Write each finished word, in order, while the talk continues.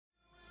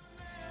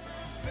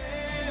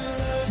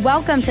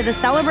Welcome to the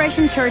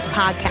Celebration Church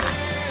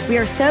podcast. We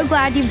are so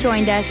glad you've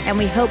joined us, and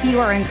we hope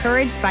you are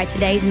encouraged by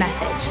today's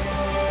message.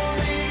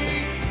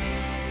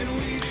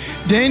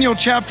 Daniel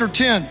chapter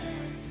 10.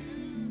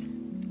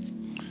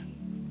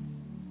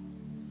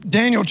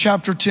 Daniel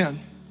chapter 10.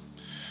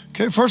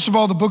 Okay, first of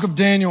all, the book of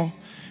Daniel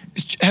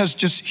has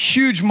just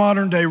huge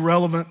modern day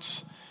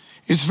relevance.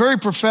 It's very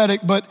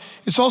prophetic, but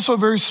it's also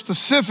very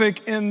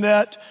specific in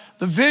that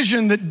the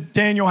vision that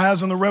Daniel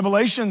has and the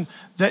revelation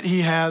that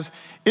he has,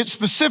 it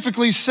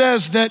specifically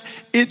says that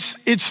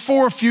it's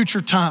for a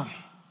future time.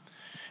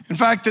 In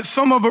fact, that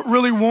some of it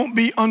really won't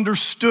be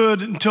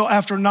understood until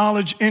after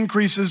knowledge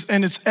increases,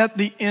 and it's at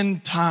the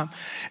end time.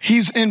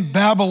 He's in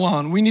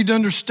Babylon. We need to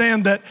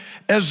understand that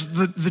as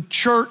the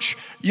church,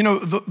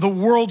 the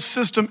world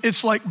system,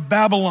 it's like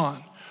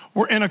Babylon.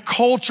 We're in a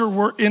culture,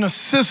 we're in a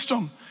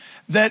system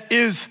that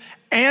is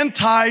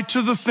anti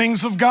to the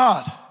things of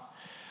God.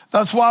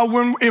 That's why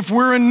if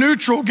we're in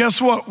neutral, guess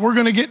what? We're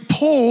gonna get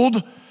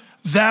pulled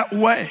that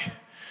way.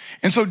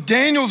 And so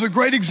Daniel's a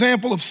great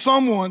example of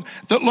someone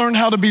that learned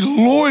how to be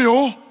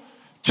loyal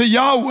to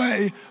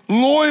Yahweh,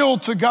 loyal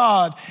to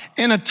God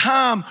in a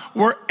time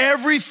where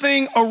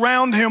everything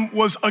around him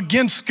was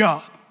against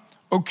God,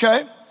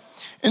 okay?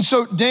 And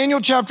so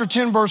Daniel chapter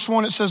 10, verse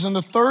 1, it says, in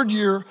the third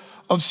year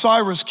of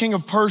Cyrus, king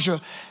of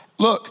Persia,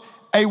 look,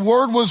 a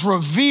word was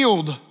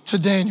revealed to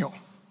Daniel.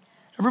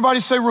 Everybody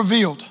say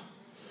revealed.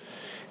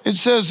 It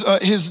says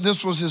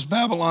this was his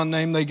Babylon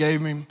name they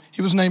gave him.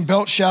 He was named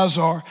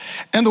Belshazzar.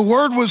 And the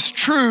word was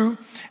true,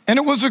 and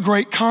it was a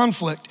great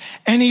conflict.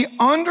 And he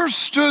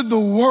understood the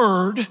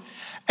word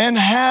and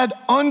had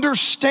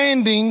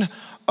understanding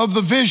of the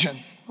vision.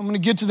 I'm gonna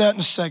get to that in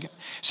a second.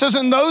 It says,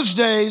 in those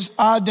days,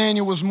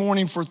 Daniel, was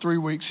mourning for 3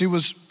 weeks. He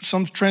was,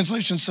 some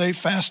translations say,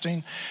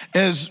 fasting.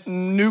 As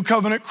New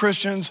Covenant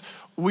Christians,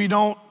 we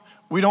don't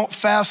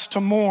fast to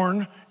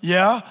mourn.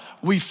 Yeah,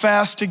 we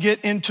fast to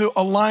get into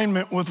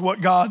alignment with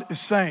what God is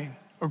saying,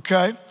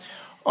 okay?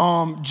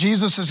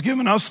 Jesus has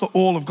given us the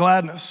oil of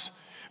gladness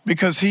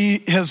because he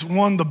has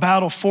won the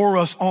battle for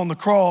us on the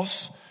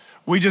cross.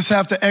 We just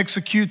have to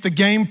execute the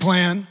game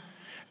plan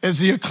as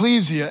the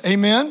ecclesia,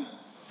 amen?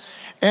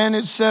 And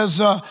it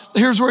says,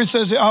 here's where he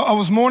says, I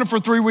was mourning for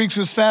 3 weeks,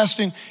 was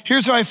fasting.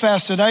 Here's how I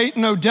fasted. I ate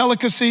no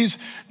delicacies,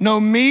 no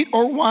meat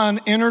or wine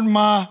entered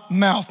my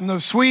mouth. No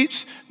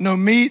sweets, no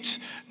meats,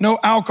 no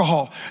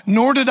alcohol.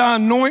 Nor did I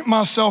anoint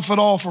myself at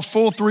all for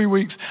full 3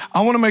 weeks.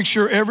 I want to make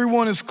sure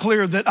everyone is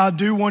clear that I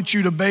do want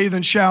you to bathe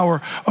and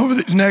shower over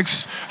the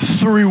next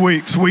 3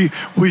 weeks. We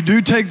do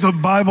take the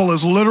Bible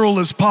as literal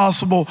as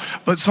possible,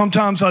 but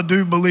sometimes I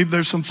do believe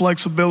there's some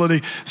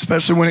flexibility,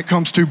 especially when it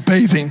comes to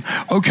bathing.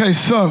 Okay,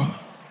 so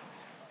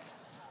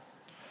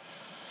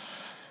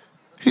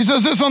he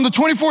says this, on the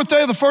 24th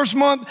day of the first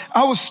month,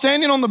 I was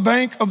standing on the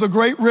bank of the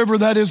great river,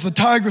 that is the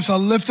Tigris. I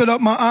lifted up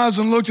my eyes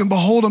and looked, and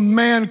behold, a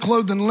man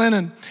clothed in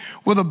linen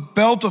with a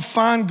belt of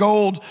fine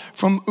gold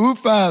from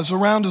Uphaz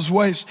around his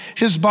waist.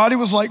 His body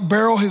was like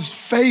beryl, his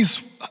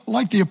face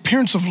like the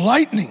appearance of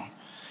lightning.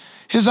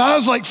 His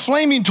eyes like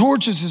flaming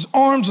torches, his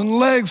arms and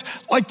legs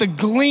like the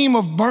gleam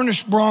of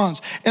burnished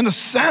bronze, and the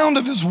sound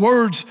of his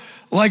words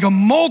like a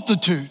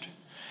multitude.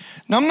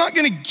 Now, I'm not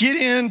gonna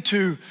get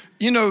into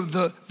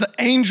the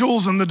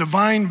angels and the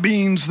divine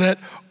beings that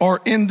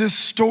are in this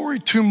story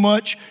too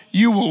much.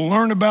 You will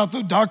learn about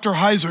Dr.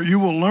 Heiser. You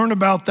will learn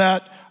about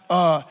that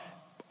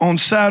on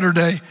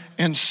Saturday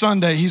and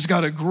Sunday. He's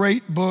got a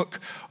great book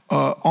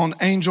on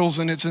angels,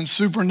 and it's in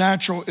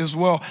supernatural as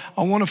well.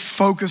 I want to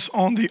focus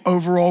on the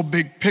overall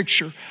big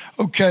picture,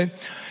 okay?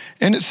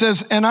 And it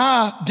says, and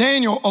I,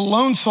 Daniel,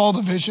 alone saw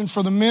the vision,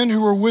 for the men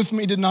who were with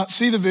me did not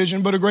see the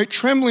vision, but a great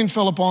trembling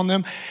fell upon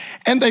them,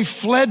 and they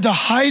fled to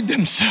hide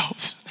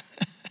themselves.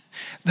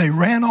 They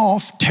ran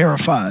off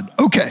terrified.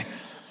 Okay.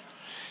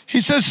 He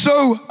says,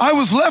 so I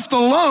was left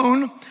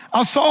alone.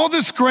 I saw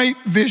this great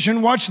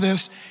vision, watch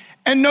this,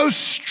 and no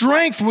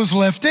strength was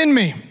left in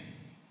me.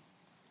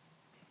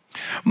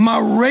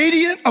 My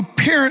radiant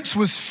appearance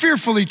was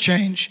fearfully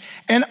changed,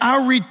 and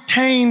I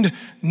retained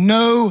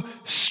no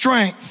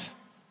strength.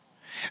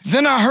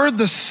 Then I heard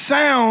the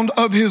sound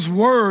of his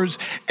words,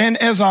 and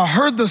as I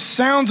heard the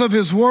sounds of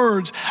his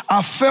words,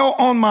 I fell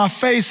on my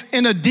face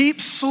in a deep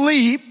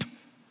sleep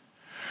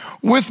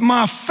with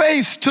my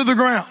face to the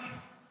ground.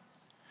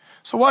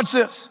 So watch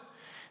this.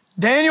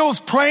 Daniel's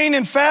praying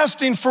and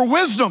fasting for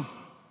wisdom,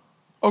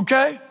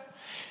 okay?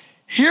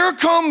 Here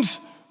comes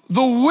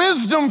the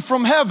wisdom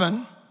from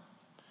heaven.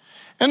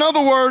 In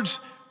other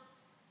words,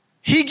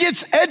 he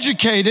gets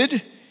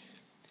educated.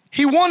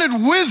 He wanted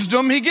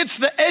wisdom. He gets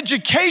the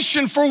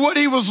education for what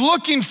he was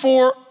looking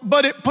for,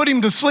 but it put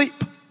him to sleep.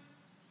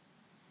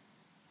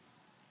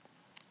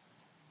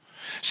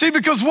 See,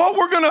 because what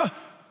we're gonna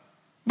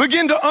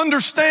begin to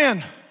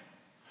understand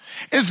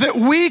is that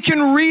we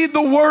can read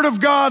the Word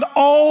of God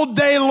all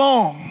day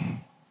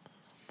long.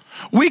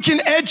 We can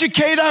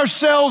educate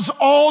ourselves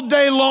all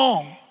day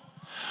long,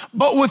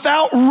 but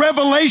without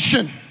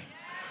revelation,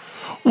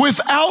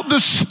 without the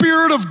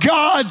Spirit of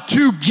God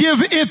to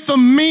give it the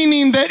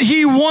meaning that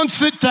He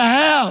wants it to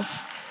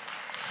have,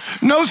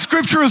 No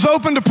scripture is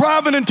open to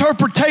private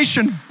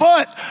interpretation,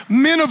 but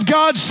men of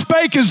God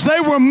spake as they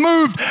were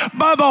moved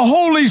by the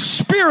Holy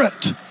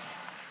Spirit.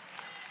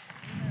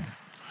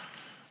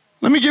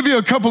 Let me give you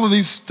a couple of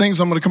these things.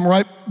 I'm going to come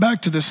right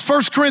back to this.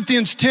 1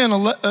 Corinthians 2:10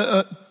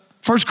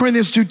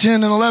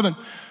 and 11.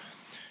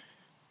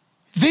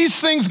 These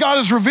things God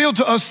has revealed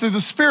to us through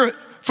the Spirit.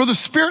 For the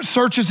Spirit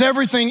searches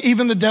everything,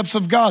 even the depths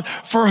of God.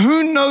 For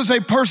who knows a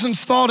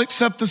person's thought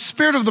except the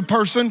spirit of the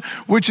person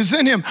which is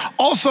in him?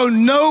 Also,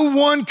 no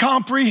one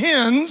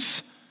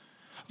comprehends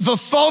the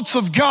thoughts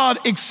of God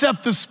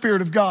except the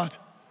Spirit of God.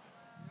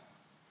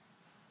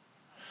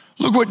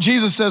 Look what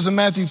Jesus says in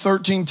Matthew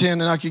 13:10,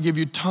 and I could give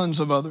you tons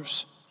of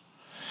others.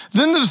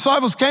 Then the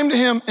disciples came to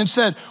him and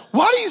said,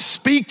 why do you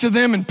speak to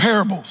them in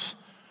parables?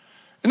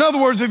 In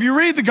other words, if you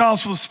read the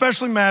Gospels,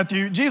 especially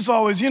Matthew, Jesus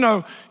always,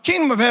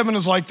 kingdom of heaven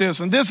is like this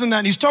and this and that.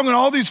 And he's talking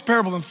all these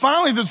parables. And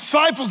finally, the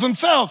disciples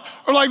themselves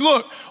are like,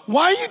 look,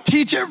 why do you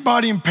teach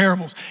everybody in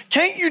parables?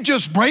 Can't you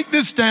just break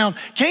this down?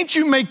 Can't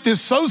you make this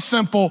so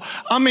simple?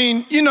 I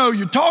mean,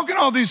 you're talking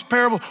all these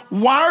parables.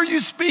 Why are you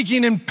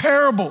speaking in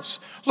parables?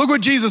 Look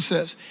what Jesus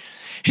says.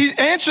 He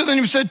answered them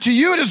and he said, to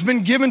you it has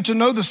been given to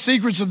know the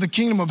secrets of the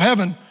kingdom of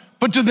heaven,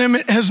 but to them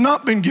it has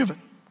not been given.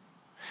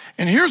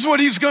 And here's what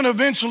he's going to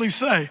eventually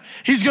say.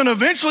 He's going to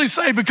eventually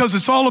say, because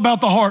it's all about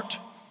the heart.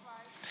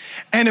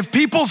 And if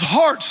people's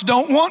hearts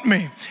don't want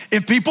me,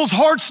 if people's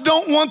hearts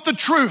don't want the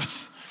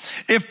truth,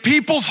 if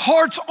people's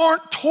hearts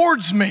aren't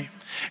towards me,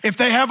 if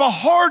they have a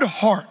hard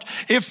heart,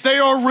 if they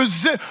are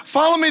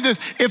follow me this,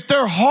 if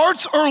their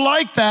hearts are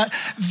like that,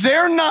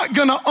 they're not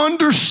going to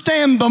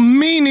understand the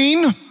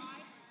meaning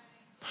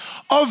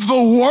of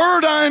the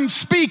word I'm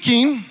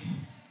speaking.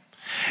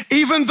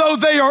 Even though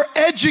they are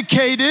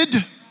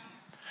educated,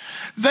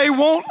 they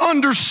won't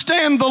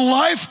understand the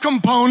life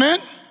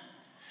component,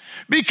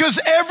 because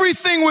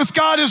everything with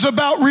God is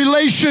about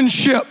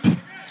relationship.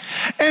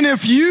 And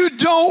if you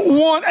don't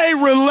want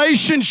a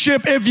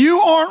relationship, if you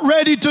aren't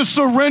ready to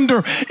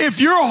surrender, if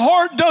your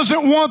heart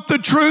doesn't want the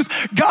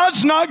truth,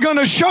 God's not going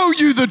to show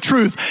you the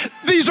truth.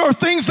 These are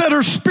things that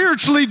are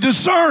spiritually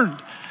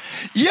discerned.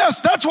 Yes,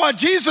 that's why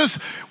Jesus,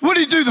 what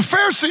did he do? The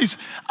Pharisees,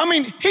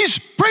 he's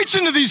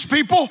preaching to these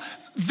people.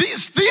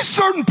 These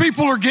certain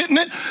people are getting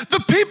it.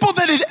 The people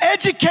that had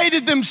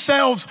educated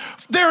themselves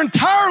their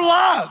entire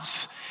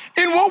lives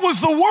in what was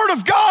the word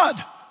of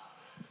God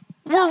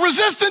were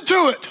resistant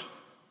to it.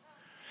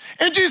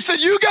 And Jesus said,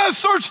 you guys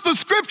search the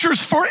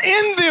scriptures, for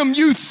in them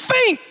you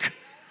think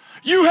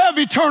you have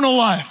eternal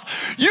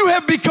life. You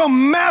have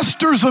become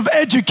masters of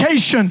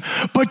education,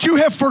 but you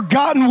have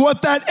forgotten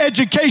what that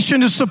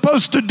education is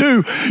supposed to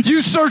do.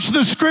 You search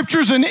the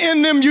scriptures, and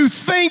in them you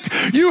think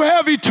you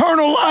have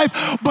eternal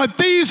life, but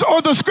these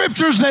are the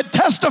scriptures that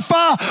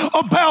testify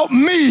about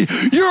me.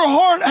 Your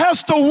heart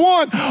has to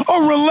want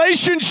a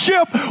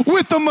relationship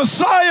with the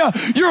Messiah.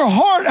 Your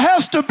heart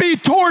has to be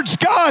towards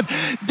God.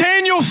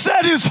 Daniel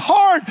set his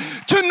heart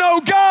to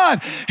know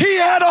God. He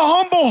had a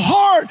humble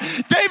heart.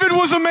 David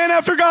was a man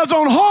after God's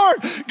own heart.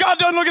 God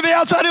doesn't look at the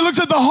outside, he looks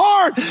at the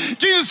heart.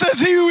 Jesus says,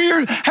 he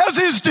who has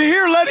ears to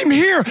hear, let him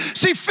hear.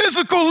 See,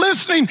 physical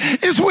listening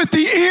is with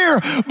the ear,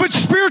 but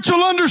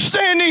spiritual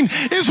understanding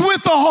is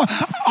with the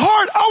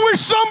heart. I wish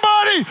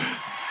somebody...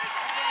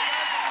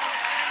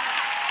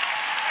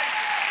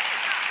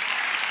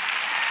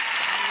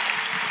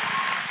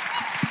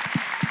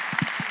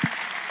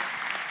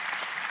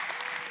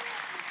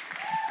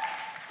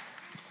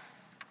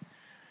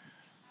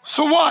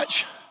 So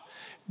watch.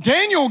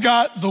 Daniel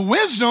got the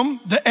wisdom,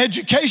 the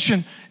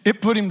education,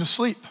 it put him to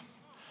sleep.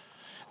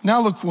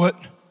 Now look what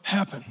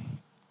happened.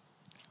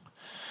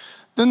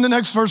 Then the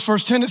next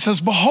verse 10, it says,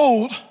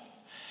 behold,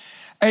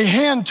 a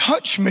hand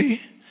touched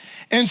me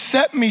and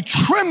set me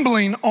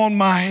trembling on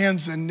my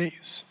hands and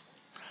knees.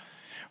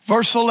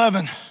 Verse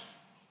 11,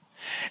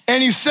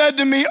 and he said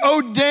to me,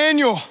 O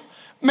Daniel,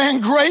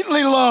 man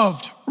greatly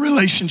loved,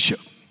 relationship.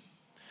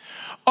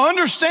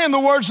 Understand the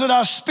words that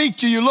I speak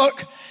to you.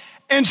 Look,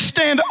 and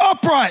stand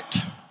upright.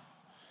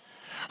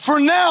 For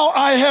now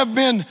I have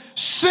been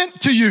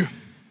sent to you.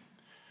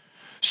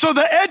 So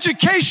the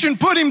education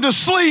put him to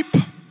sleep,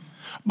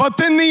 but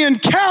then the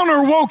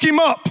encounter woke him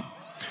up.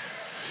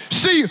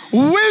 See,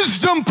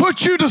 wisdom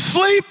put you to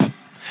sleep.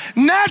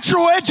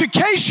 Natural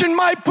education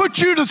might put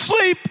you to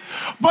sleep,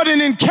 but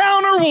an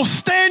encounter will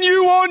stand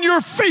you on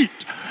your feet.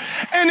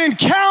 An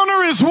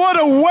encounter is what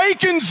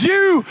awakens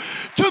you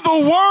to the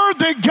word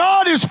that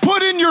God has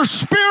put in your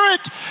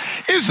spirit.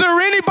 Is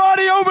there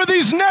anybody over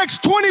these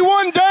next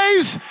 21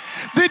 days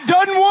that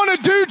doesn't want to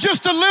do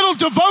just a little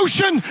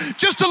devotion,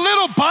 just a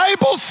little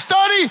Bible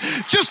study,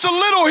 just a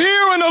little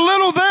here and a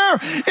little there?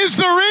 Is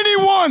there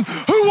anyone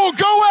who will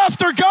go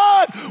after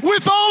God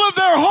with all of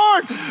their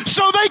heart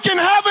so they can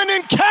have an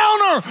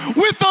encounter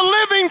with the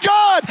living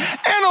God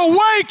and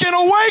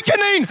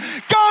awakening?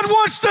 God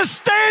wants to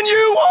stand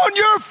you on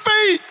your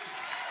feet.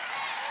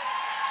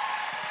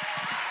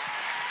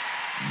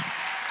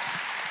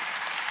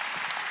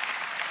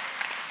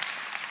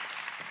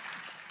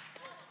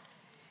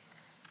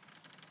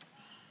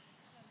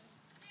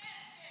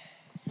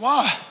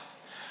 Why?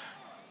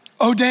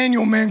 Oh,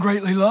 Daniel, man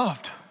greatly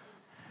loved.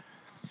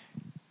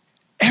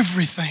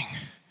 Everything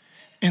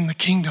in the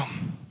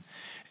kingdom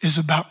is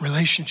about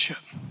relationship.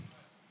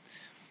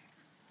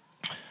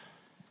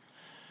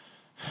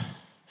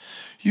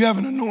 You have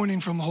an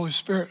anointing from the Holy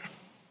Spirit.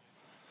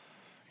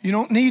 You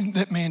don't need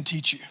that man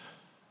teach you.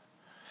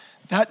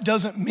 That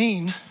doesn't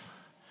mean,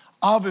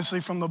 obviously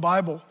from the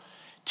Bible,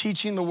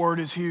 teaching the word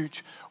is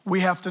huge. We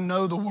have to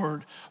know the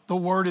word. The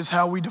word is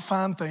how we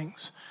define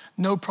things.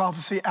 No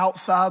prophecy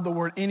outside the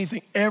word,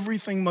 anything.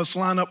 Everything must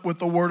line up with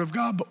the word of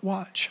God, but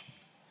watch.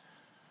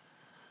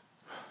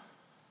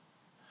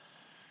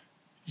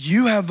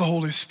 You have the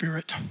Holy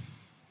Spirit.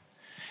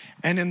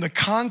 And in the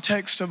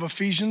context of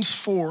Ephesians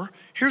 4,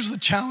 here's the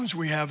challenge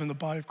we have in the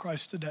body of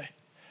Christ today.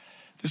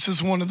 This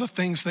is one of the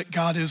things that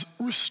God is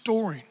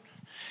restoring.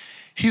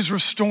 He's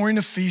restoring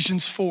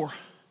Ephesians 4,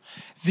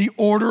 the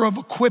order of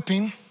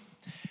equipping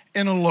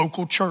in a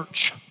local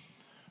church,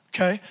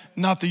 okay?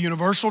 Not the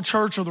universal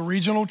church or the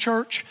regional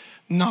church,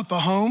 not the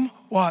home,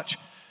 watch,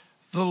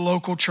 the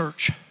local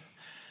church.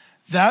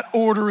 That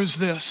order is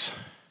this: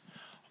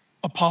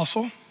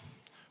 apostle,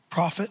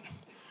 prophet,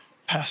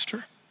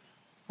 pastor,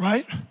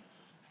 right?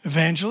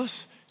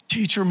 Evangelist,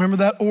 teacher, remember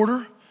that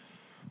order?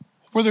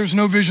 Where there's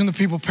no vision, the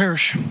people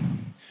perish.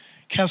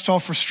 Cast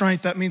off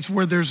restraint, that means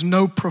where there's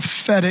no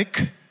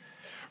prophetic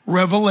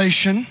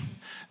revelation,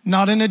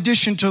 not in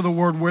addition to the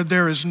word, where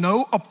there is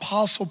no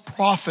apostle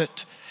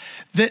prophet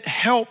that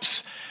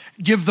helps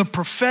give the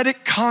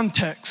prophetic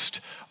context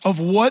of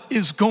what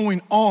is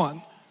going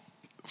on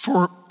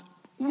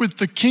with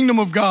the kingdom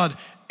of God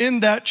in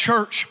that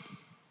church,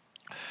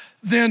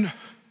 then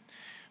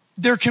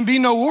there can be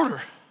no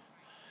order.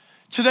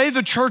 Today,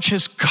 the church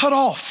has cut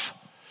off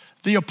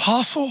the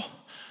apostle,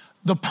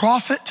 the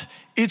prophet.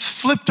 It's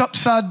flipped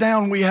upside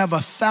down. We have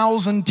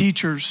 1,000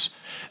 teachers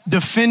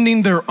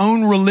defending their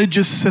own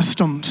religious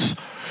systems.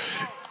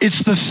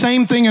 It's the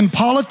same thing in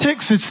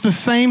politics. It's the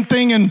same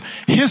thing in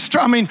history.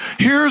 I mean,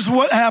 here's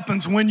what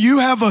happens when you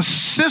have a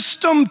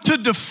system to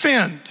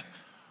defend.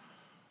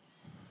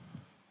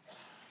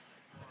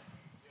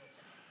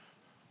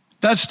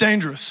 That's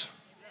dangerous.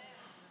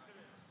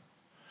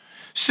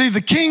 See,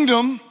 the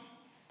kingdom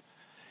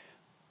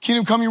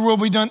come, your will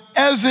be done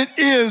as it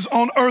is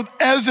on earth,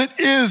 as it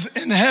is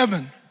in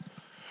heaven.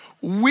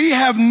 We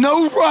have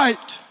no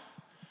right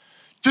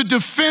to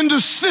defend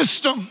a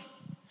system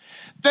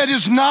that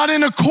is not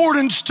in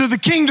accordance to the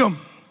kingdom,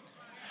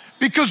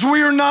 because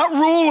we are not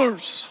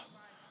rulers.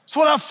 That's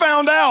what I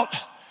found out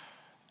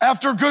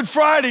after Good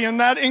Friday and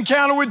that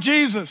encounter with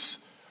Jesus.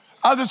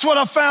 That's what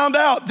I found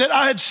out, that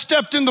I had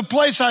stepped in the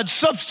place I'd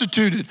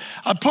substituted.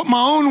 I'd put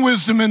my own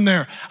wisdom in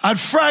there. I'd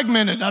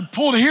fragmented. I'd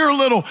pulled here a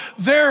little,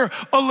 there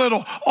a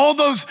little, all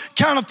those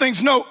kind of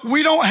things. No,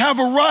 we don't have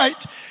a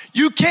right.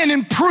 You can't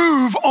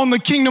improve on the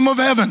kingdom of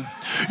heaven.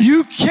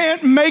 You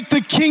can't make the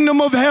kingdom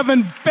of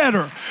heaven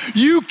better.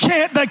 You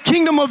can't. The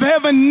kingdom of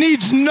heaven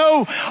needs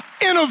no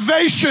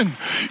innovation.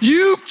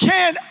 You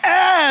can't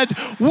add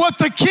what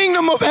the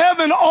kingdom of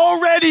heaven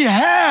already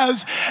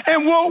has.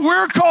 And what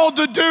we're called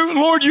to do,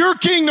 Lord, your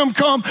kingdom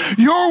come,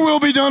 your will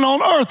be done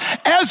on earth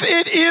as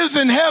it is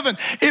in heaven.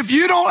 If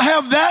you don't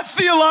have that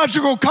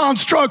theological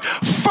construct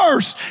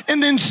first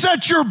and then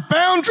set your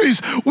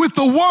boundaries with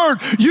the word,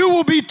 you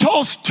will be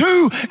tossed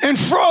to and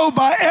fro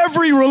by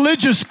every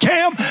religious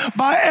camp,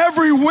 by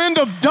every wind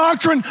of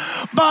doctrine,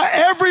 by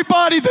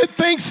everybody that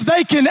thinks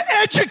they can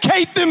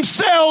educate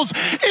themselves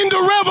into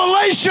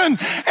revelation,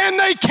 and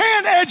they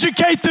can't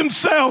educate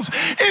themselves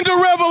into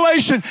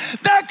revelation.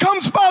 That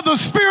comes by the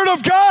Spirit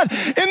of God,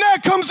 and that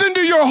comes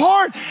into your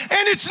heart,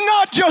 and it's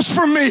not just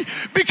for me,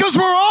 because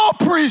we're all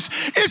priests.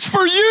 It's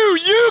for you.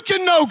 You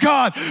can know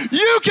God.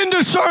 You can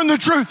discern the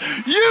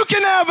truth. You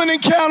can have an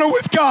encounter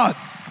with God.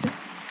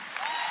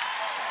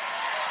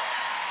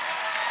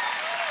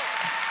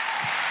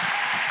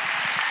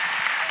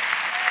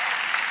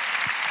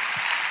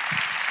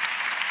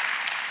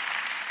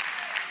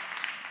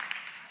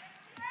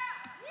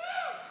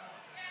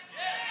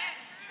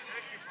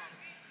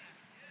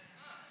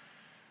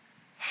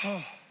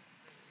 Oh.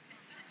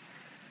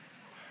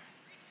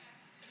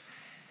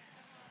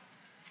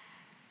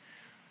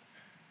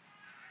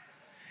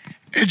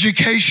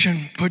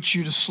 Education puts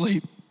you to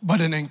sleep, but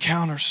an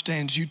encounter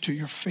stands you to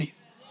your feet.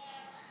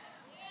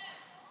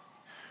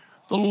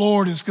 The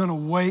Lord is going to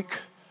wake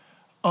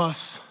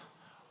us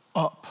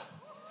up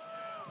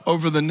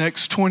over the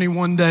next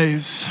 21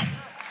 days.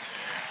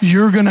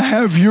 You're going to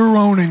have your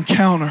own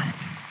encounter.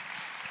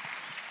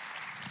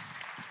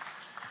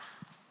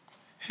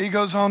 He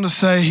goes on to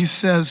say, he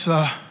says,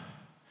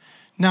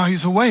 now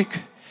he's awake.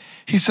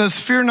 He says,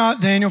 fear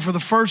not, Daniel, for the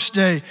first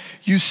day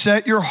you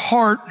set your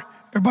heart.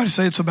 Everybody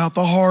say it's about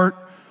the heart.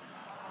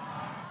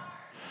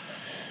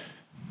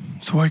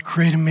 So I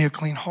created me a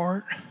clean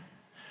heart.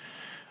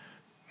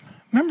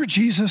 Remember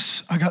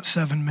Jesus? I got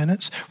 7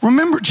 minutes.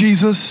 Remember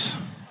Jesus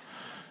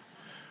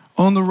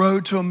on the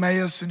road to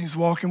Emmaus, and he's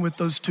walking with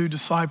those 2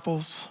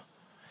 disciples,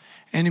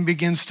 and he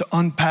begins to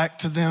unpack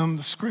to them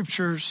the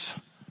scriptures.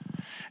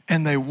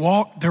 And they're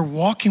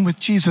walking with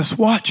Jesus.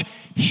 Watch,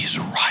 he's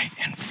right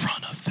in front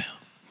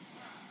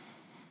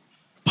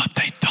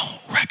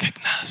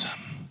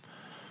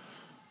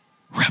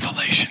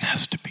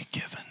has to be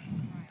given.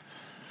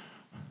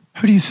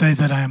 Who do you say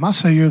that I am? I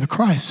say you're the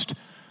Christ,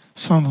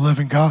 Son of the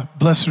living God.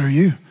 Blessed are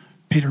you,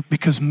 Peter,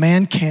 because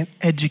man can't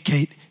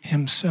educate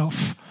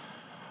himself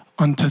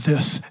unto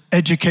this.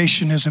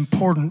 Education is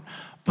important,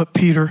 but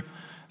Peter,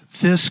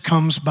 this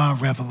comes by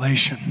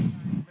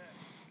revelation.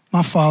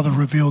 My Father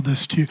revealed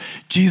this to you.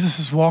 Jesus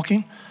is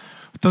walking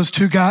with those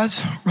two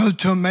guys, road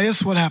to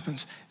Emmaus. What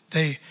happens?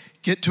 They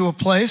get to a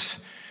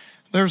place,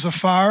 there's a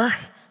fire,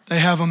 they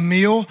have a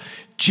meal.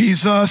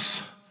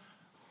 Jesus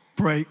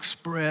breaks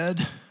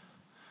bread.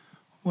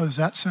 What does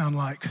that sound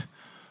like?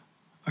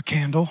 A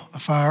candle, a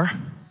fire, a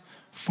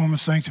form of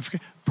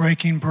sanctification.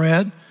 Breaking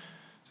bread.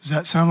 Does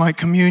that sound like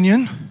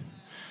communion?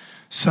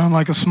 Sound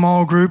like a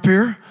small group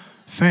here?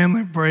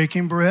 Family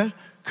breaking bread,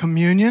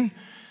 communion.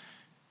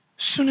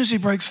 As soon as he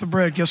breaks the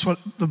bread, guess what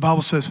the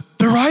Bible says?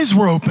 Their eyes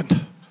were opened.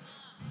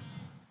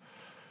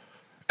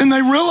 And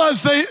they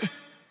realized that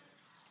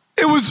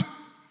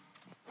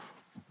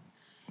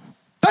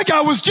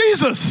guy was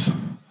Jesus.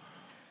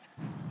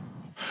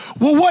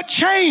 Well, what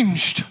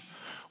changed?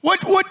 What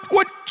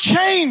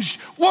changed?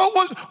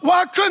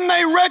 Why couldn't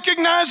they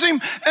recognize him?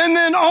 And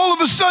then all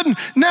of a sudden,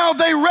 now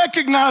they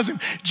recognize him.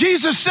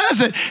 Jesus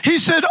says it. He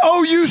said,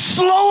 oh, you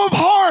slow of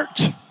heart.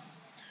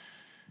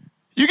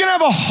 You can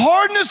have a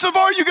hardness of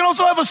heart. You can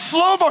also have a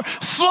slow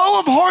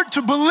of heart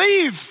to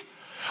believe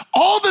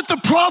all that the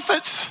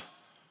prophets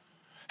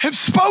have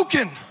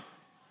spoken.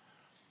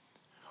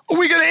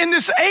 We're gonna, in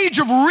this age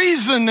of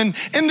reason and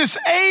in this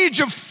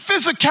age of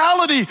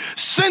physicality,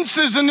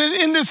 senses, and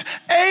in this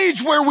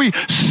age where we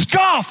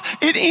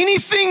scoff at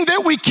anything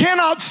that we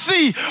cannot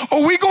see,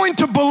 are we going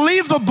to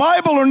believe the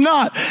Bible or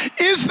not?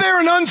 Is there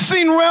an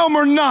unseen realm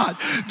or not?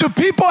 Do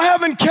people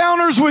have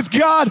encounters with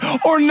God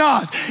or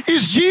not?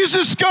 Is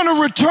Jesus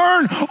gonna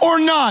return or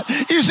not?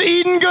 Is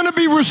Eden gonna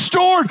be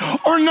restored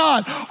or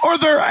not? Are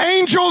there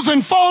angels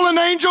and fallen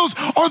angels?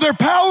 Are there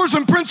powers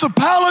and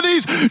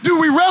principalities? Do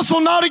we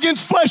wrestle not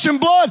against flesh and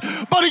blood,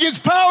 but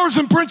against powers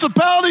and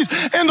principalities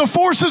and the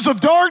forces of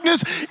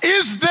darkness?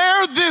 Is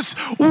there this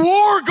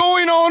war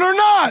going on or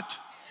not?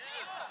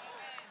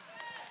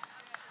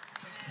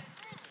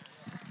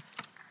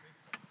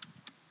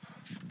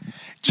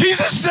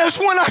 Jesus says,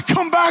 when I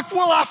come back,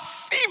 will I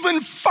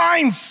even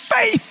find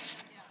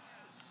faith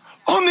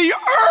on the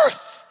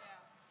earth?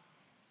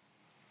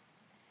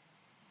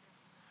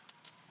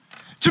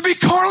 To be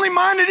carnally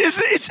minded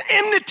it's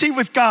enmity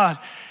with God.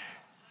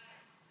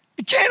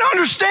 You can't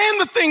understand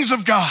the things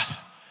of God.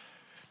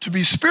 To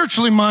be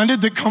spiritually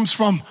minded, that comes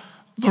from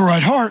the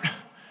right heart,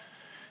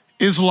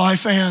 is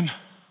life and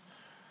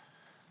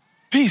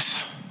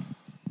peace.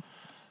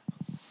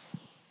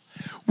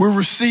 We're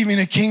receiving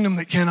a kingdom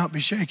that cannot be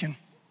shaken.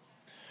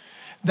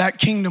 That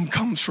kingdom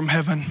comes from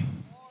heaven.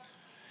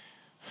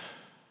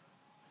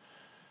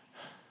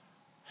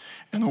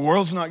 And the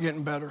world's not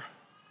getting better.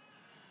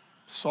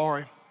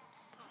 Sorry.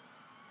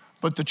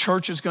 But the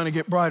church is going to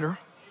get brighter.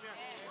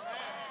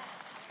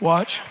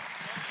 Watch.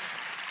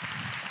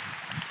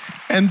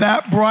 And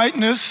that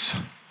brightness,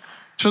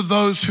 to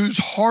those whose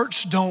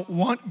hearts don't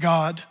want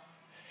God,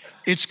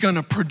 it's going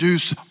to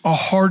produce a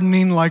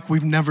hardening like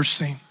we've never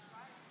seen.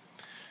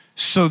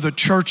 So the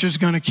church is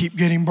going to keep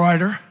getting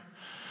brighter.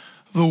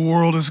 The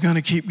world is going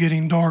to keep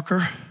getting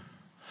darker.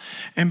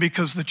 And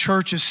because the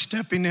church is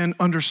stepping in,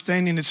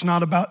 understanding it's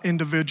not about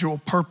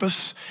individual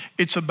purpose,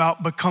 it's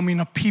about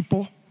becoming a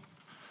people.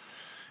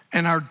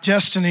 And our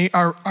destiny,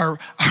 our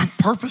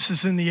purpose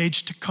is in the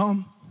age to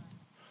come.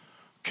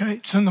 Okay,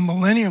 it's in the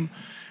millennium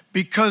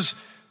because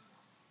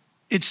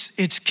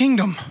it's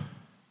kingdom.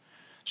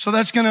 So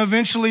that's going to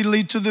eventually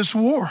lead to this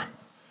war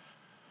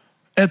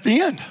at the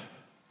end.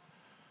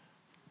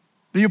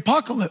 The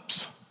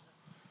apocalypse.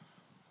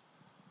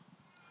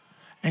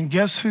 And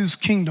guess whose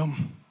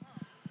kingdom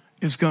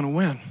is going to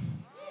win?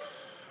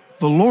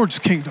 The Lord's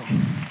kingdom.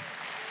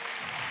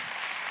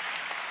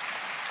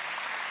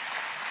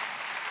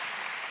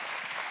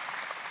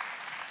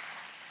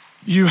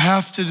 You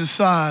have to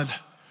decide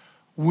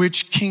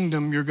which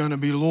kingdom you're going to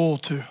be loyal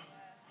to.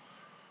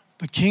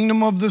 The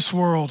kingdom of this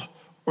world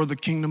or the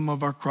kingdom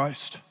of our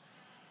Christ.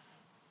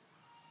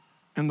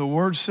 And the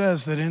word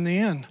says that in the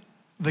end,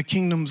 the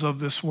kingdoms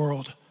of this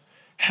world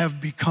have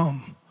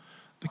become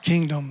the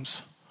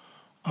kingdoms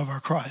of our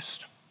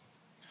Christ.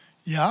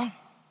 Yeah?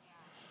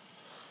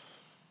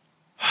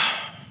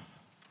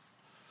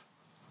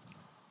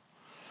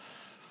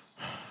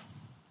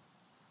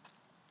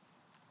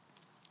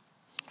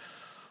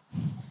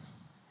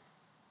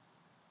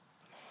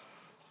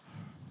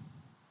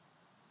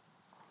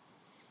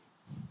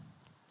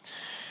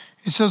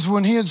 It says,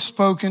 when he had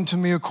spoken to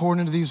me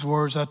according to these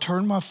words, I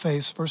turned my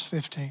face, verse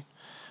 15,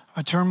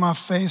 I turned my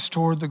face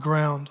toward the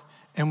ground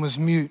and was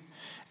mute.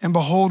 And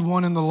behold,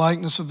 one in the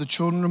likeness of the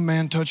children of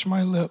man touched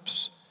my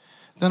lips.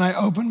 Then I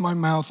opened my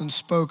mouth and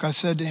spoke. I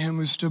said to him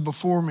who stood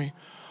before me,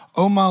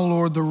 O my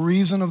Lord, by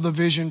reason of the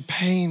vision,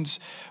 pains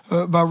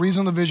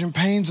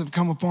have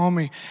come upon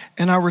me,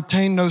 and I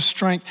retain no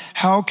strength.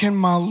 How can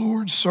my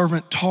Lord's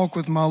servant talk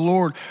with my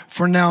Lord?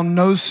 For now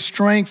no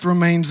strength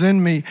remains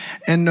in me,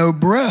 and no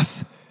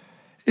breath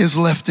is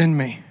left in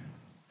me.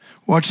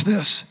 Watch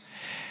this.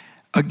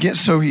 Again,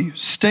 so he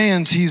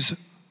stands, he's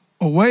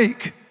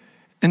awake.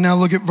 And now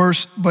look at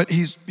verse, but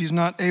he's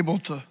not able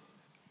to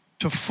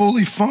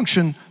fully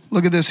function.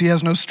 Look at this, he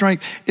has no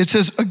strength. It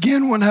says,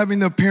 again, when having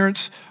the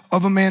appearance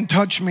of a man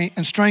touched me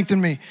and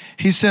strengthened me,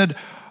 he said,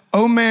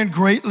 O man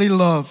greatly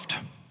loved,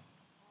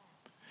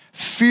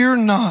 fear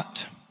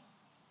not.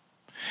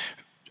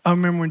 I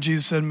remember when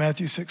Jesus said in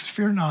Matthew 6,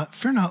 fear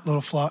not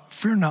little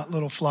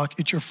flock,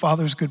 it's your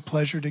Father's good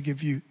pleasure to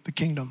give you the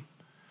kingdom.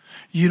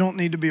 You don't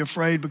need to be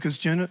afraid because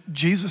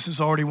Jesus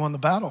has already won the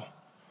battle.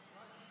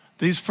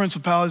 These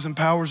principalities and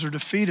powers are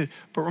defeated.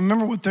 But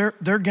remember what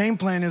their game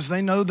plan is.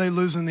 They know they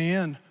lose in the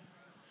end.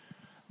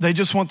 They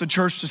just want the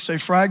church to stay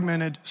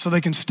fragmented so they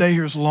can stay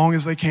here as long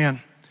as they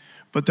can.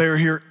 But they are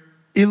here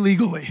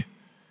illegally.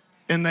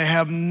 And they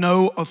have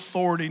no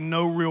authority,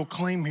 no real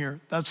claim here.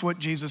 That's what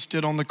Jesus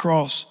did on the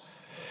cross.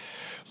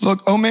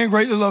 Look, oh man,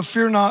 greatly loved,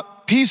 fear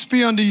not, peace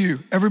be unto you.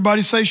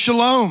 Everybody say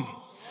shalom.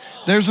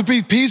 There's a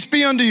peace. Peace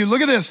be unto you.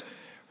 Look at this.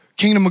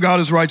 Kingdom of God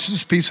is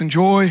righteousness, peace, and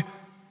joy.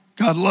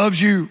 God loves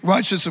you,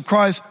 righteousness of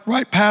Christ,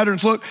 right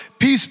patterns. Look,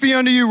 peace be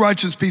unto you,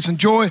 righteousness, peace, and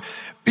joy.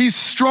 Be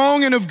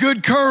strong and of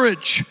good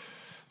courage.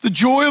 The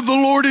joy of the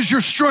Lord is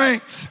your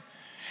strength.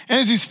 And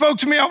as he spoke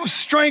to me, I was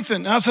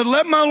strengthened. And I said,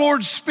 let my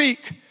Lord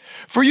speak,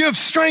 for you have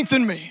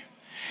strengthened me.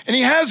 And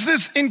he has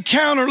this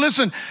encounter.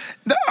 Listen,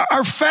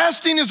 our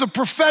fasting is a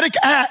prophetic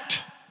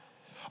act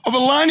of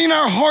aligning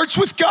our hearts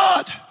with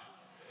God,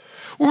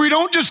 where we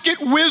don't just get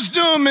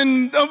wisdom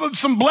and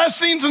some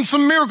blessings and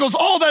some miracles.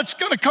 All that's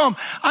gonna come.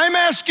 I'm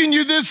asking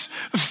you this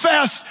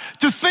fast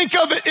to think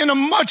of it in a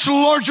much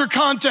larger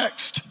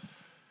context.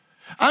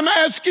 I'm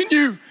asking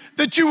you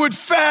that you would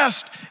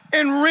fast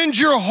and rend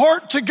your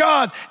heart to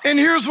God. And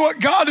here's what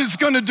God is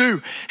gonna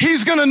do.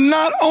 He's gonna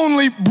not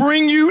only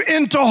bring you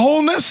into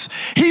wholeness,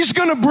 he's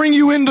gonna bring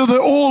you into the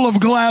oil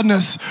of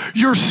gladness.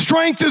 Your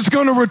strength is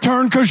gonna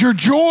return because your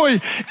joy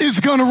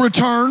is gonna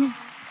return.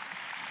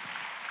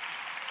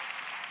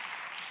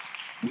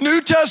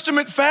 New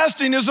Testament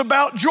fasting is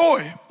about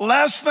joy.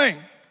 Last thing,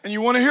 and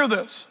you wanna hear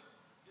this.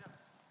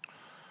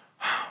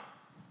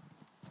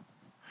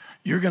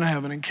 You're gonna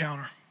have an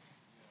encounter.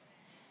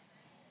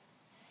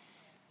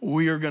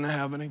 We are gonna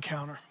have an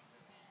encounter.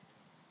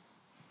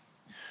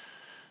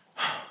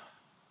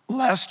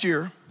 Last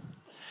year,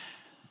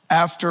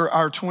 after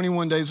our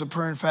 21 days of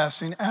prayer and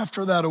fasting,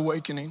 after that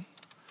awakening,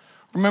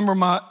 remember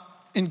my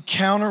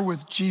encounter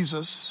with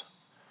Jesus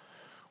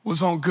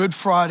was on Good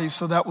Friday,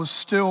 so that was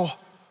still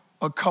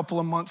a couple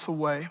of months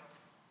away.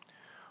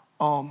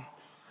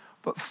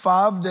 But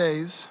 5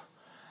 days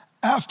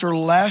after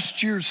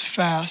last year's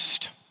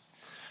fast,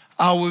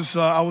 I was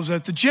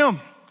at the gym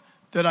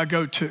that I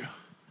go to.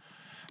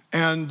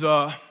 And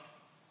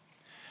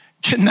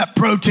getting that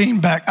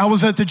protein back. I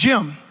was at the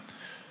gym.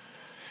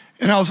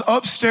 And I was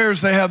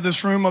upstairs. They have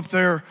this room up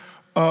there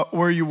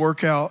where you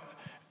work out,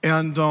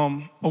 and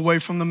away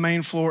from the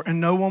main floor. And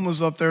no one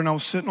was up there. And I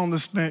was sitting on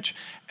this bench.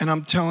 And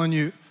I'm telling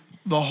you,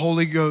 the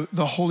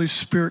Holy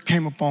Spirit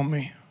came upon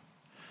me.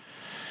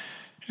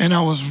 And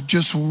I was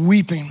just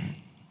weeping.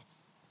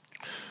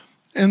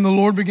 And the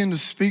Lord began to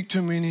speak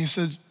to me. And he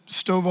said,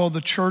 Stovall, the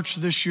church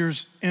this year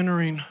is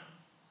entering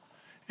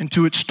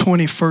into its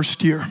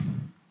 21st year.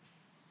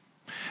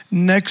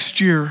 Next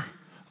year,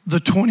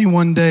 the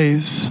 21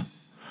 days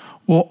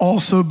will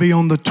also be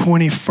on the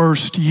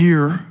 21st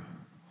year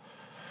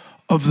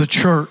of the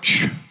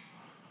church.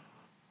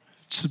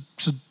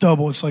 It's a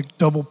double, it's like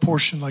double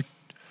portion, like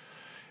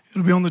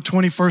it'll be on the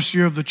 21st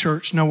year of the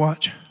church. Now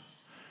watch.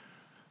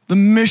 The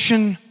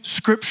mission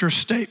scripture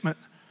statement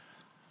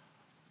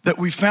that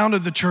we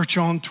founded the church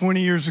on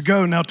 20 years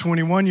ago, now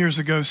 21 years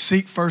ago,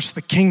 seek first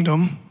the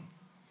kingdom,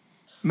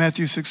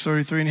 Matthew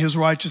 6:33, and his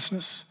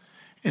righteousness,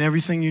 and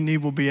everything you need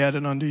will be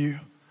added unto you.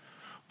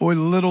 Boy,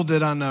 little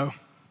did I know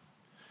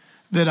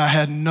that I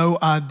had no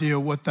idea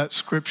what that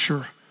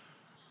scripture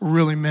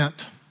really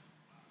meant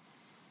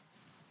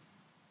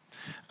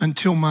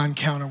until my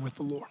encounter with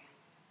the Lord.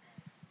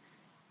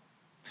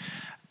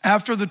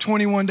 After the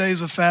 21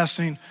 days of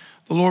fasting,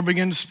 the Lord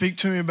began to speak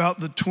to me about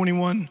the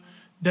 21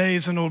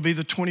 days, and it will be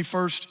the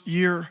 21st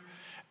year.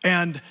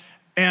 And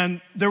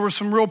there were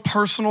some real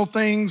personal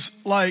things,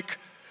 like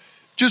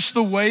just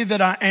the way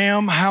that I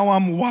am, how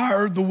I'm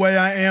wired the way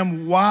I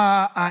am,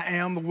 why I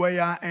am the way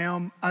I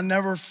am. I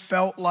never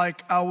felt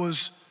like I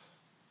was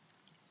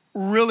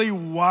really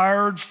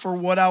wired for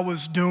what I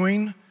was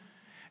doing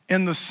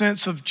in the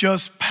sense of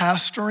just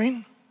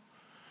pastoring.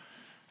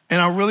 And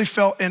I really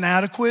felt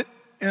inadequate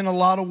in a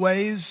lot of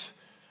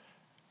ways.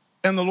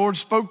 And the Lord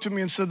spoke to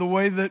me and said, the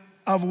way that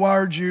I've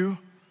wired you,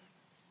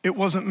 it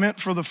wasn't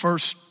meant for the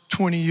first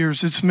 20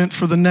 years. It's meant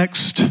for the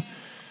next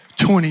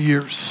 20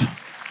 years.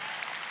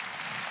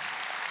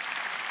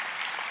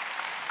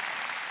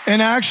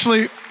 And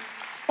actually,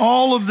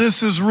 all of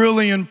this is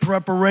really in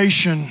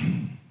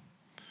preparation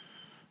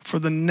for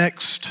the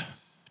next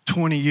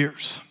 20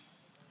 years.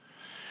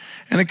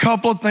 And a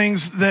couple of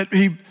things that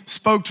he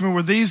spoke to me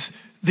were these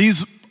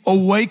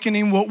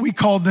awakening, what we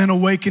call then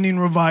awakening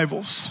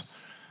revivals.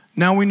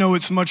 Now we know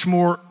it's much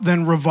more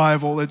than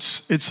revival.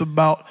 It's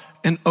about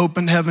an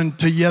open heaven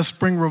to, yes,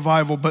 bring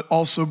revival, but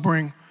also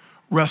bring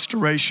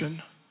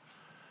restoration.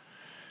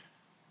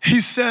 He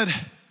said,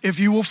 if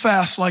you will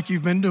fast like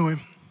you've been doing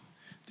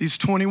these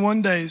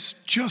 21 days,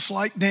 just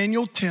like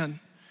Daniel 10,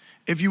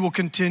 if you will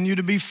continue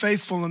to be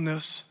faithful in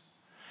this,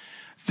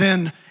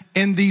 then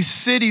in these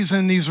cities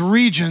and these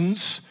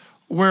regions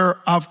where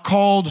I've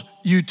called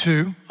you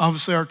to,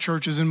 obviously our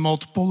church is in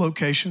multiple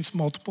locations,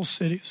 multiple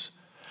cities,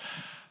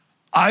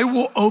 I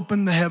will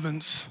open the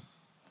heavens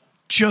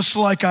just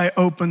like I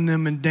opened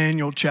them in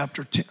Daniel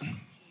chapter 10.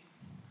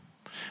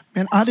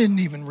 Man, I didn't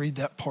even read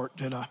that part,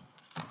 did I?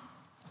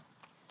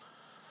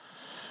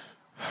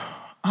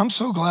 I'm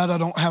so glad I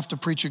don't have to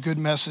preach a good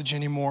message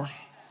anymore.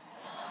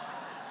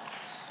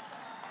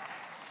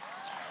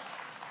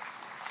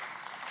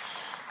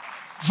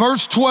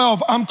 Verse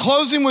 12, I'm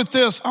closing with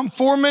this. I'm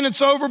 4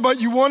 minutes over,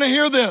 but you want to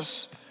hear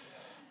this.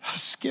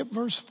 Skip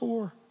verse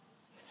 4.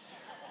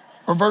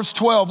 Or verse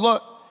 12,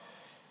 look.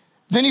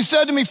 Then he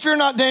said to me, fear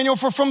not, Daniel,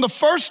 for from the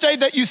first day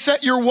that you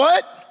set your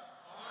what?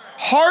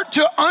 Heart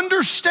to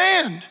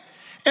understand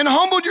and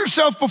humbled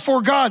yourself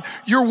before God.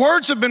 Your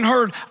words have been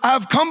heard. I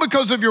have come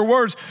because of your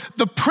words.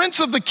 The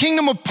prince of the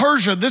kingdom of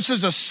Persia, this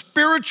is a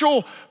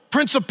spiritual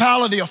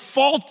principality, a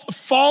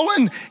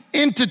fallen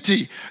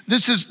entity.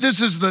 This is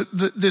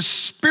this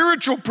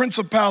spiritual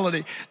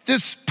principality.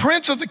 This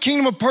prince of the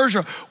kingdom of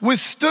Persia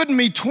withstood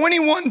me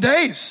 21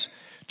 days.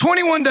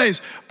 21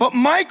 days. But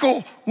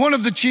Michael, one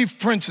of the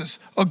chief princes,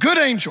 a good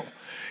angel,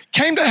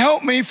 came to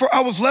help me, for I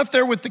was left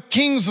there with the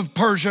kings of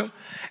Persia,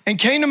 and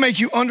came to make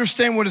you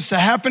understand what is to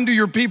happen to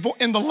your people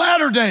in the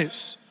latter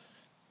days.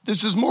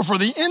 This is more for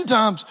the end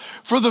times,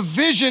 for the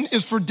vision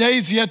is for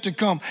days yet to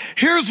come.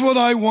 Here's what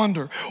I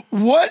wonder.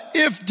 What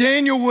if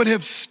Daniel would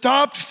have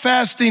stopped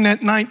fasting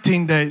at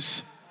 19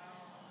 days?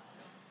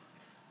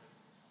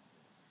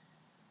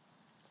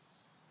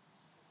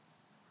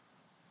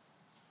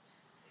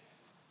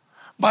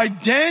 By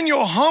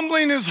Daniel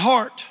humbling his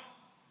heart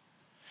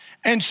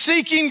and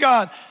seeking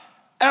God,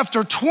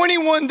 after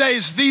 21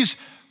 days, these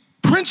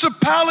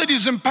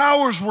principalities and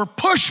powers were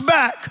pushed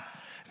back.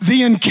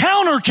 The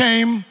encounter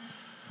came,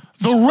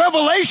 the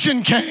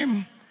revelation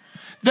came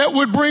that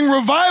would bring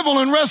revival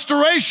and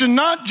restoration,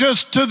 not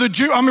just to the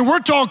Jew. I mean, we're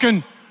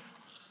talking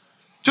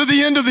to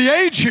the end of the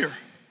age here.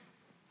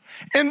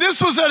 And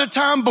this was at a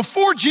time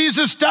before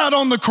Jesus died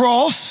on the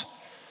cross.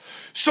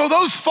 So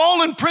those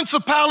fallen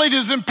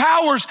principalities and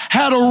powers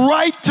had a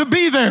right to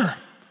be there.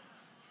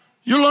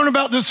 You'll learn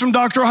about this from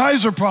Dr.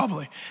 Heiser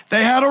probably.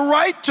 They had a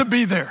right to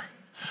be there.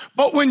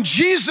 But when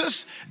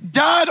Jesus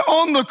died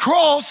on the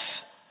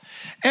cross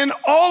and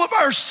all of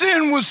our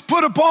sin was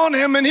put upon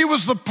him and he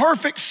was the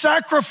perfect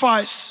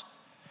sacrifice,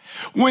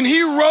 when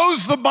he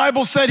rose, the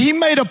Bible said he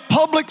made a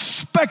public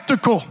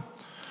spectacle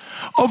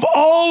of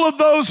all of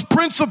those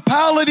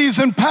principalities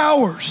and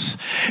powers.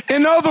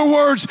 In other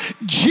words,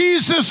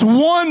 Jesus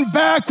won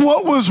back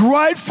what was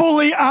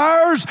rightfully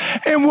ours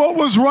and what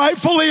was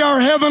rightfully our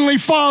Heavenly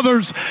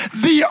Father's,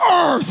 the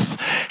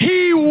earth.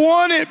 He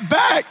won it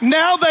back.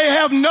 Now they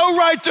have no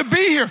right to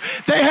be here.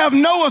 They have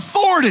no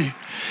authority.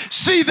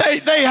 See,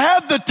 they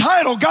had the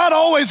title. God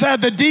always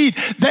had the deed.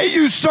 They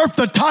usurped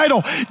the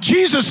title.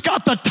 Jesus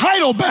got the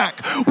title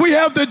back. We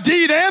have the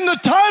deed and the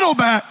title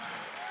back.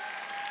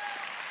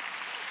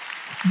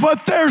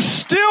 But they're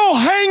still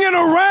hanging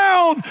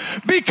around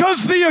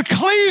because the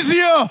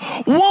ecclesia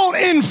won't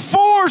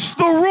enforce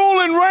the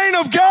rule and reign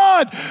of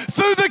God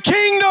through the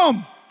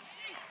kingdom.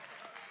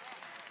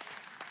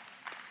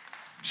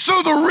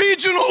 So the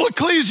regional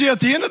ecclesia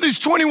at the end of these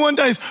 21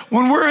 days,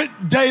 when we're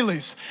at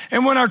dailies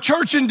and when our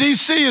church in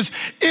DC is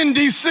in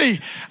DC,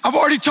 I've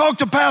already talked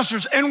to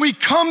pastors and we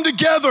come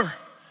together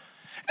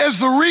as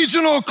the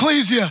regional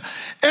ecclesia,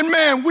 and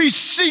man, we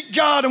seek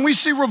God and we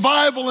see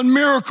revival and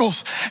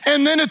miracles.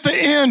 And then at the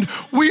end,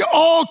 we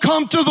all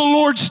come to the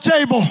Lord's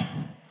table.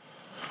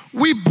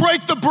 We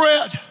break the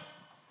bread.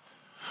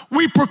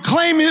 We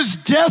proclaim his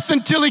death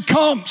until he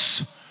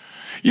comes.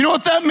 You know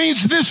what that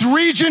means? This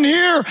region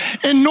here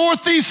in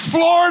Northeast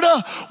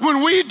Florida,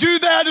 when we do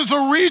that as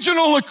a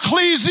regional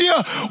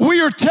ecclesia, we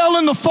are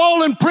telling the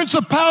fallen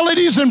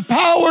principalities and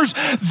powers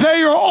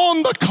they are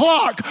on the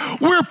clock.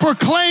 We're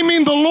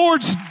proclaiming the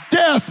Lord's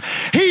death.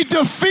 He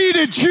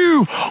defeated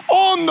you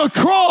on the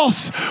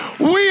cross.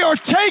 We are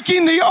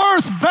taking the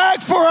earth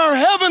back for our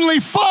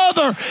Heavenly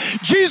Father.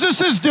 Jesus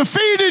has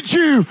defeated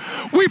you.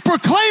 We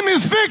proclaim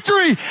his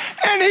victory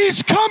and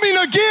he's coming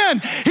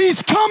again.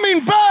 He's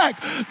coming back.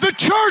 The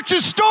church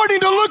is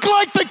starting to look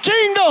like the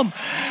kingdom.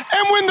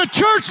 And when the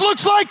church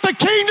looks like the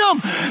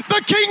kingdom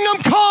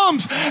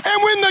comes.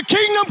 And when the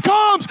kingdom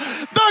comes,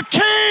 the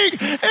king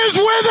is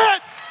with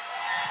it.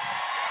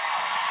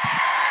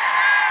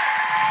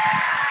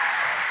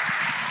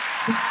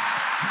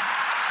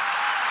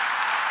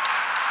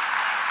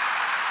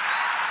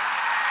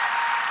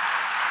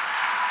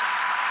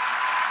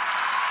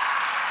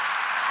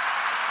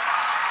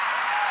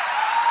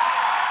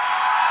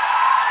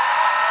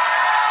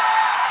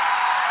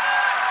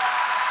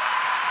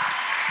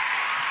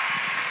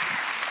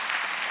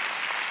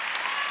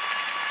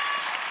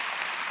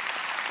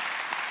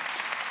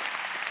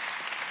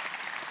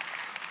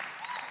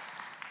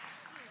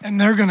 And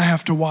they're going to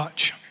have to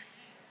watch.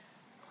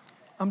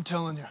 I'm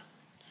telling you.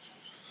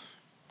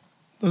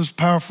 Those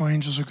powerful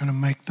angels are going to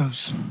make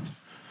those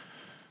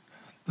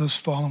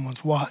fallen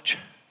ones watch.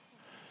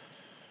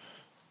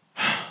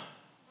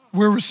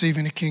 We're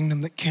receiving a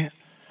kingdom that can't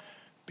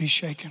be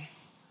shaken.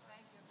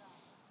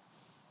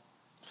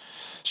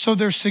 So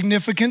there's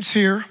significance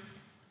here.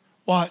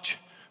 Watch.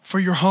 For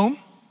your home.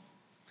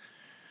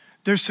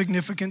 There's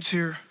significance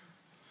here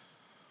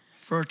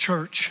for our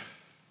church.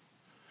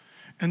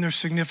 And there's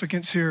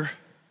significance here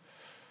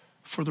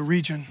for the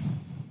region.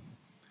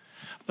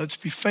 Let's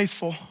be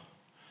faithful.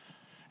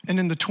 And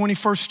in the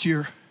 21st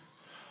year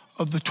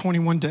of the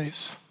 21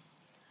 days,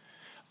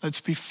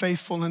 let's be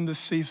faithful in this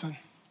season.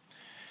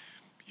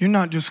 You're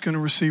not just going to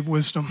receive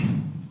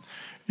wisdom.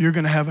 You're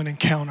going to have an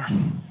encounter.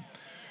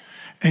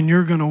 And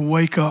you're going to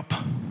wake up.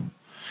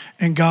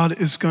 And God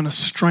is going to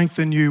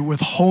strengthen you with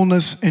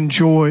wholeness and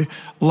joy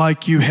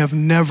like you have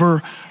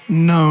never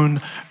known,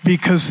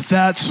 because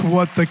that's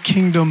what the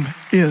kingdom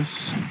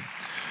is.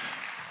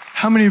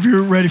 How many of you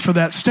are ready for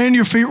that? Stand to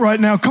your feet right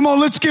now. Come on,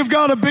 let's give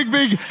God a big,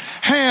 big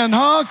hand,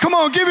 huh? Come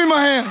on, give him a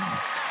hand.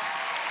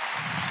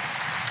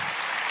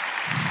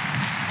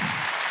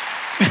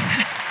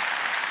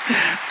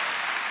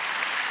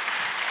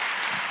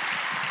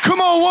 Come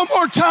on, one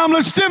more time.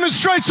 Let's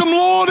demonstrate some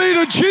loyalty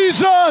to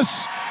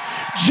Jesus.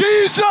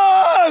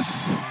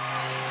 Jesus.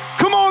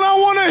 Come on, I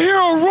want to hear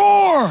a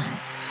roar.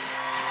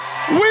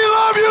 We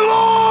love you,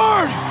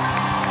 Lord.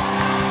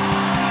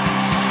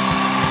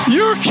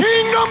 Your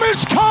kingdom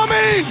is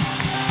coming.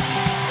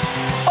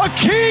 A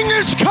king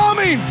is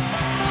coming.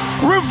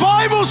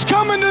 Revival's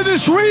coming to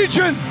this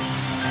region.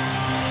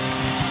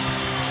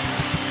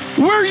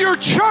 We're your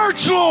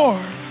church,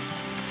 Lord.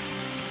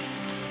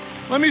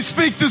 Let me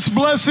speak this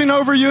blessing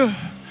over you,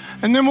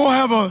 and then we'll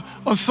have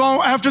a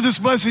song. After this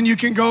blessing, you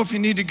can go if you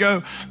need to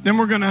go. Then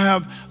we're going to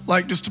have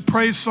like just a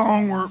praise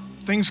song where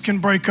things can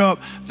break up.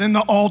 Then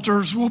the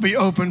altars will be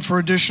open for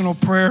additional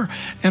prayer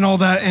and all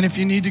that. And if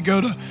you need to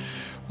go to,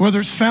 whether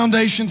it's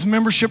Foundations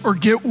membership or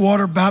get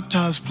water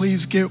baptized,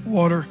 please get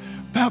water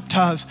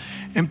baptized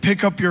and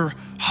pick up your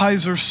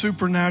Heiser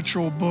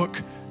Supernatural book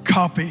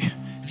copy.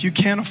 If you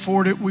can't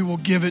afford it, we will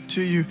give it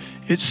to you.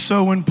 It's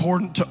so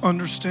important to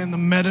understand the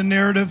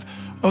meta-narrative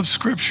of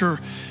Scripture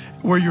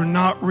where you're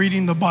not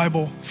reading the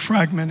Bible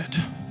fragmented.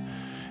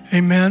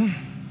 Amen.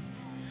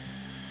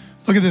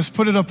 Look at this.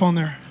 Put it up on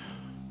there.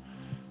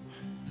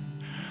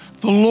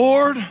 The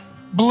Lord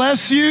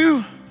bless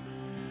you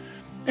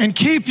and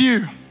keep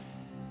you.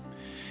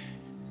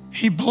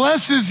 He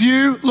blesses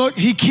you. Look,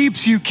 he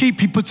keeps you.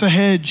 He puts a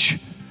hedge.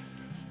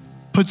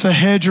 Puts a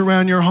hedge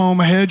around your home,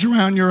 a hedge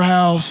around your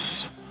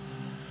house.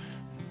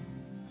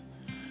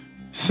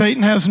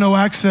 Satan has no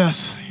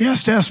access. He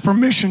has to ask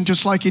permission,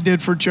 just like he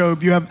did for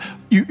Job.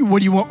 What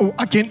do you want? Oh,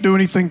 I can't do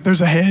anything.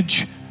 There's a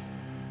hedge.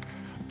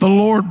 The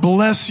Lord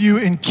bless you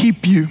and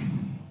keep you.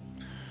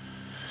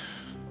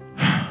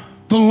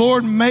 The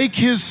Lord make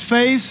his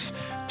face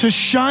to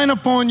shine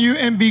upon you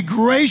and be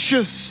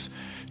gracious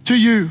to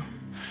you.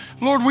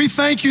 Lord, we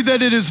thank you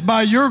that it is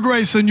by your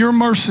grace and your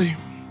mercy.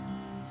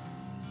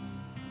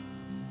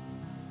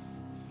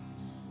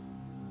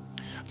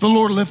 The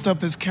Lord lift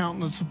up his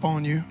countenance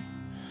upon you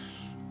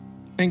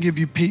and give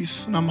you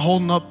peace. And I'm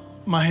holding up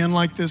my hand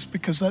like this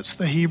because that's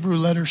the Hebrew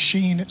letter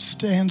Sheen. It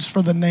stands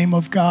for the name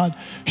of God,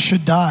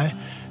 Shaddai.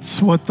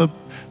 It's what the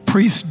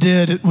priest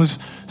did. It was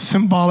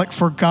symbolic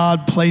for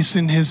God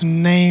placing his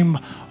name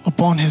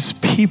upon his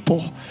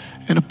people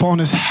and upon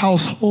his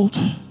household.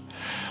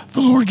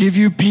 The Lord give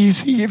you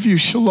peace. He give you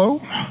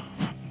shalom.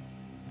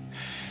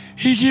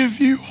 He give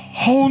you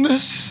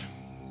wholeness.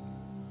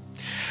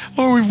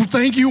 Lord, we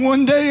thank you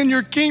one day in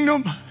your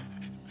kingdom.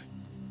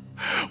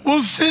 We'll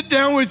sit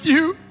down with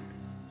you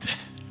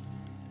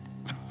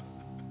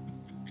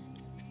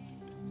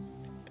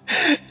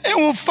and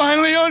we'll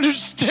finally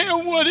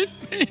understand what it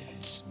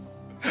means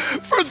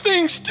for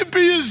things to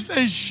be as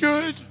they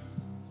should,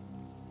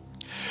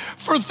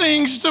 for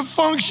things to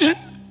function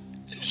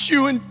as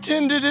you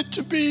intended it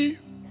to be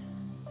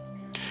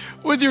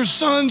with your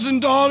sons and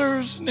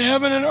daughters in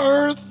heaven and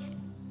earth.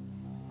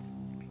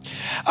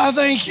 I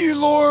thank you,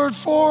 Lord,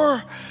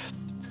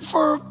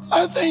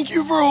 I thank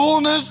you for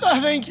wholeness. I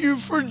thank you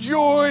for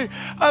joy.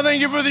 I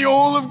thank you for the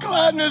oil of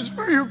gladness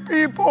for your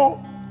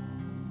people.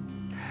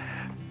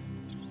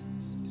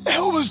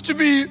 Help us to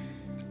be,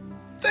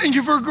 thank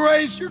you for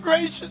grace, you're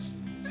gracious.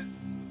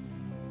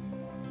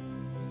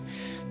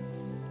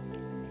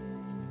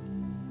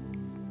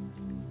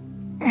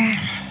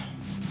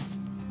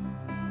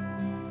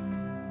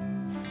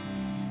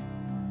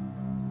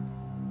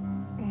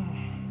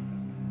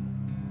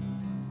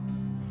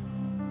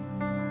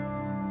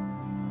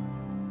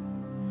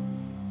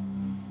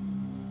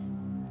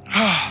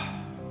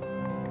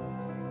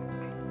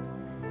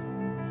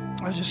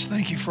 I just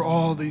thank you for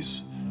all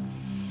these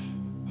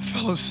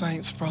fellow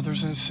saints,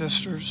 brothers and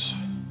sisters,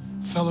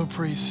 fellow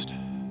priests.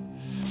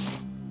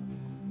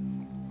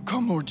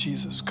 Come, Lord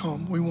Jesus,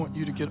 come. We want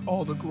you to get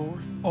all the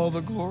glory, all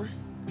the glory.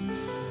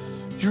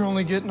 You're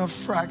only getting a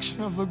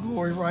fraction of the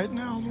glory right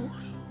now, Lord.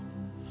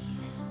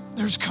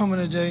 there's coming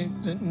a day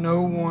that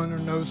no one or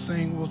no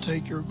thing will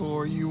take your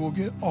glory. You will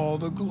get all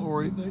the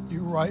glory that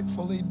you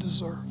rightfully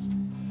deserve.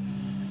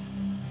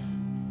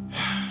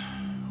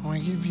 I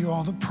want to give you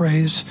all the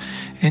praise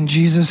in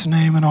Jesus'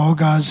 name, and all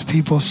God's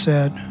people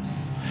said,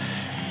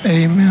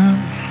 amen.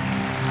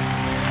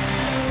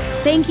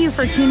 Thank you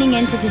for tuning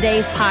in to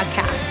today's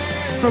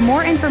podcast. For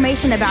more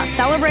information about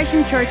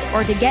Celebration Church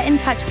or to get in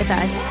touch with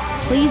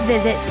us, please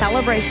visit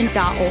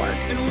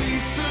celebration.org.